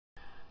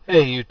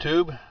Hey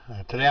YouTube,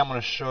 today I'm going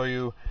to show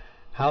you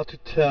how to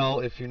tell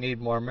if you need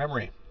more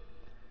memory.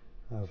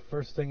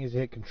 First thing is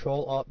you hit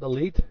Control Alt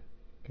Delete.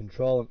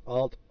 Control and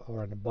Alt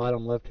are on the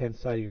bottom left hand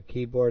side of your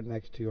keyboard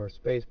next to your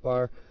space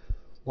bar.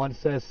 One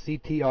says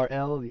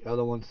CTRL, the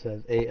other one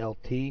says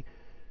ALT.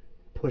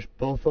 Push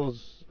both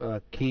those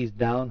keys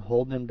down,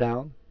 hold them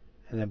down,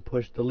 and then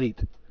push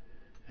Delete,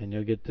 and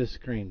you'll get this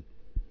screen.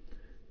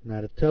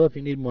 Now to tell if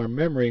you need more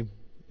memory,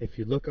 if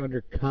you look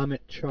under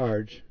Comet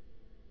Charge,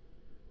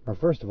 or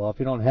first of all, if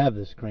you don't have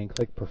this screen,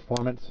 click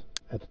Performance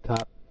at the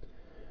top.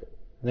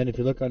 And then if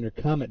you look under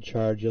Comet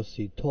Charge, you'll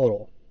see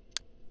Total.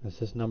 That's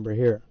this number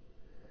here.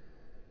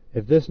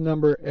 If this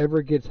number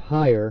ever gets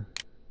higher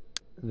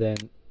than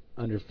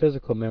under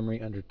Physical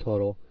Memory, under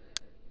Total,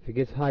 if it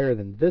gets higher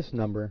than this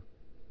number,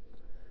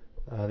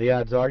 the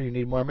odds are you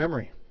need more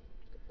memory.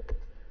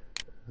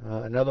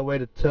 Another way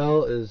to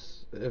tell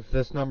is if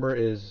this number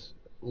is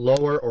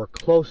lower or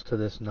close to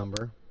this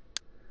number,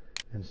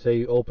 and say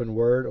you open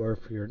Word, or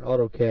if you're an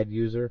AutoCAD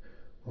user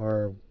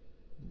or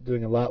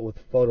doing a lot with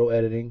photo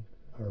editing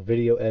or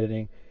video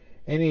editing,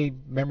 any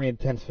memory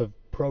intensive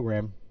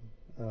program,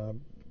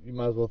 you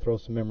might as well throw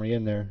some memory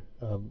in there.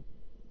 The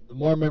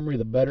more memory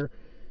the better.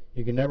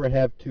 You can never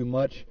have too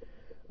much.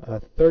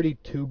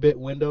 32-bit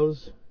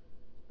Windows,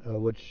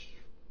 which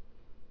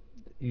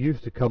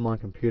used to come on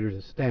computers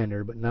as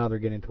standard, but now they're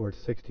getting towards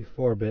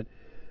 64-bit.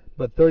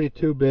 But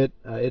 32-bit,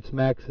 its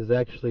max is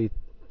actually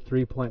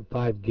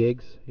 3.5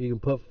 gigs. You can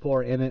put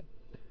 4 in it.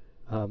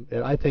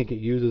 I think it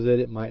uses it.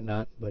 It might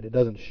not, but it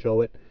doesn't show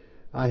it.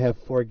 I have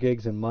 4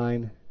 gigs in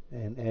mine,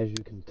 and as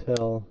you can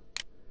tell,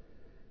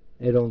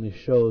 it only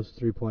shows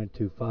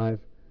 3.25.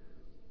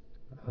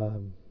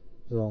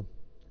 So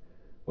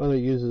whether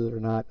it uses it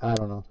or not, I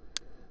don't know.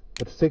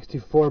 But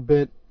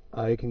 64-bit,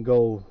 it can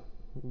go,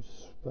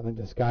 I think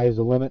the sky is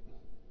the limit.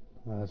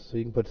 So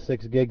you can put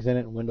 6 gigs in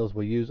it, and Windows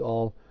will use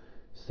all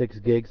 6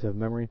 gigs of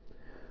memory.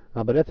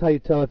 But that's how you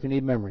tell if you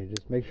need memory.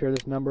 Just make sure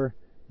this number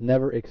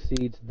never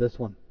exceeds this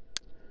one.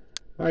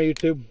 Alright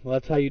YouTube, well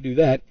that's how you do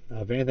that.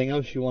 If anything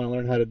else you want to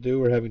learn how to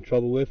do or having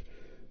trouble with,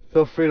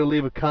 feel free to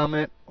leave a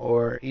comment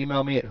or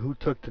email me at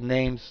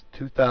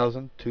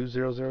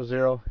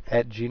whotookthenames2000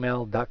 at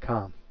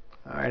gmail.com.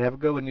 Alright, have a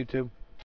good one YouTube.